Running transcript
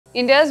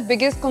India's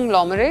biggest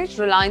conglomerate,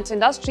 Reliance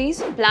Industries,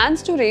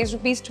 plans to raise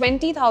rupees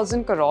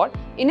 20,000 crore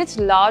in its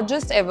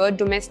largest ever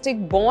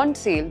domestic bond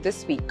sale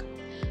this week.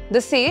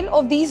 The sale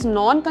of these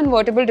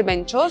non-convertible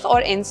debentures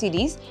or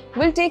NCDs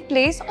will take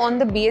place on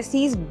the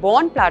BSE's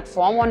bond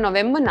platform on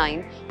November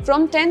 9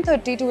 from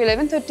 10:30 to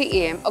 11:30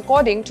 am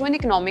according to an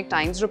Economic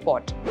Times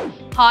report.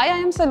 Hi, I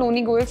am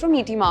Saloni Goyal from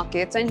ET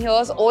Markets and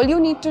here's all you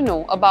need to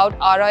know about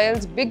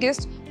RIL's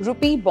biggest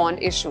rupee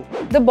bond issue.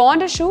 The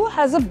bond issue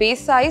has a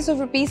base size of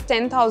rupees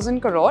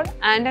 10,000 crore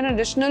and an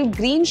additional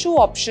green shoe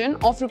option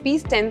of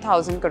rupees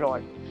 10,000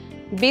 crore.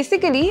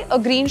 Basically, a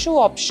green shoe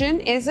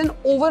option is an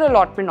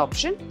over-allotment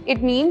option.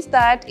 It means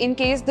that in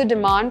case the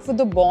demand for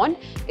the bond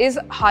is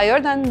higher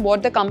than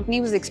what the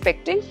company was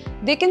expecting,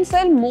 they can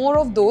sell more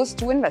of those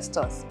to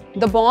investors.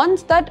 The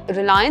bonds that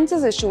Reliance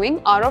is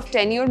issuing are of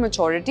 10-year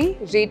maturity,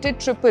 rated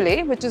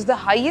AAA, which is the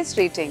highest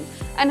rating,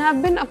 and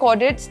have been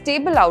accorded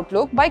stable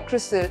outlook by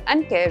CRISIL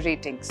and CARE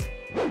ratings.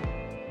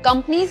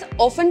 Companies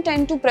often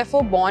tend to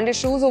prefer bond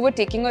issues over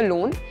taking a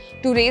loan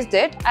to raise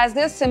debt as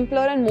they are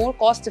simpler and more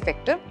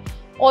cost-effective.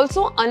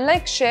 Also,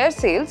 unlike share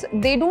sales,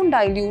 they don't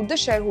dilute the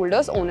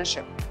shareholders'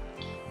 ownership.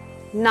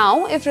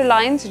 Now, if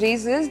Reliance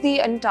raises the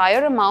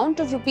entire amount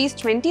of rupees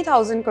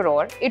 20,000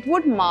 crore, it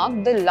would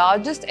mark the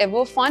largest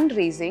ever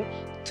fundraising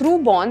through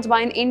bonds by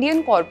an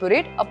Indian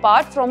corporate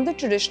apart from the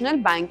traditional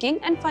banking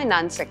and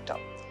finance sector.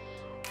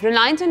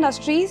 Reliance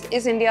Industries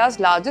is India's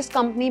largest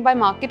company by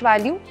market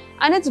value,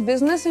 and its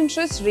business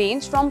interests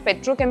range from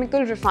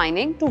petrochemical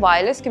refining to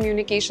wireless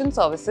communication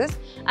services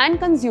and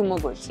consumer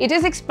goods. It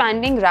is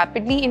expanding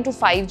rapidly into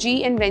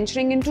 5G and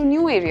venturing into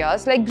new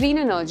areas like green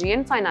energy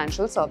and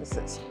financial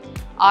services.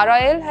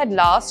 RIL had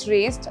last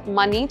raised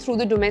money through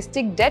the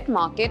domestic debt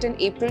market in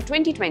April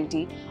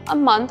 2020, a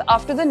month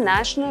after the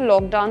national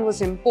lockdown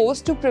was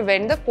imposed to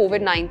prevent the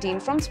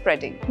COVID-19 from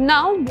spreading.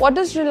 Now, what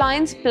does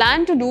Reliance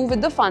plan to do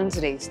with the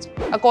funds raised?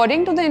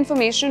 According to the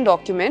information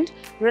document,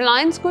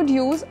 Reliance could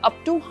use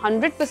up to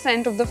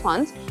 100% of the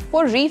funds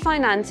for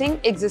refinancing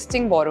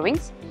existing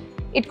borrowings.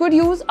 It could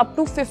use up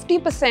to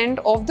 50%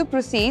 of the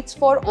proceeds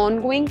for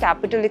ongoing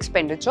capital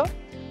expenditure.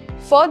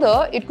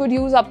 Further, it could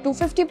use up to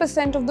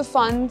 50% of the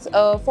funds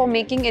for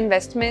making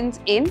investments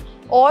in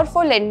or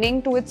for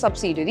lending to its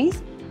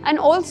subsidiaries. And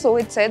also,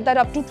 it said that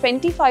up to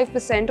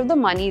 25% of the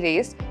money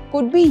raised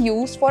could be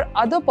used for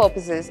other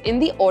purposes in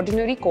the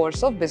ordinary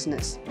course of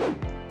business.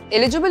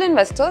 Eligible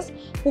investors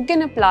who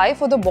can apply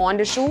for the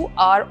bond issue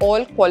are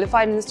all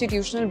qualified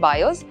institutional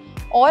buyers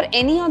or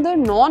any other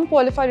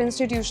non-qualified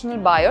institutional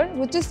buyer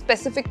which is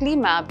specifically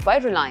mapped by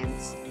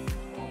Reliance.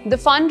 The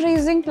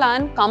fundraising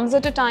plan comes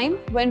at a time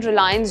when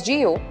Reliance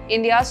Jio,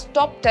 India's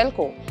top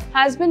telco,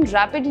 has been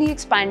rapidly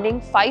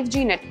expanding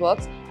 5G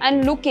networks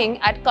and looking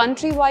at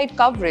countrywide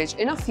coverage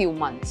in a few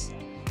months.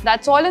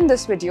 That's all in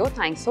this video.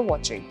 Thanks for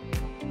watching.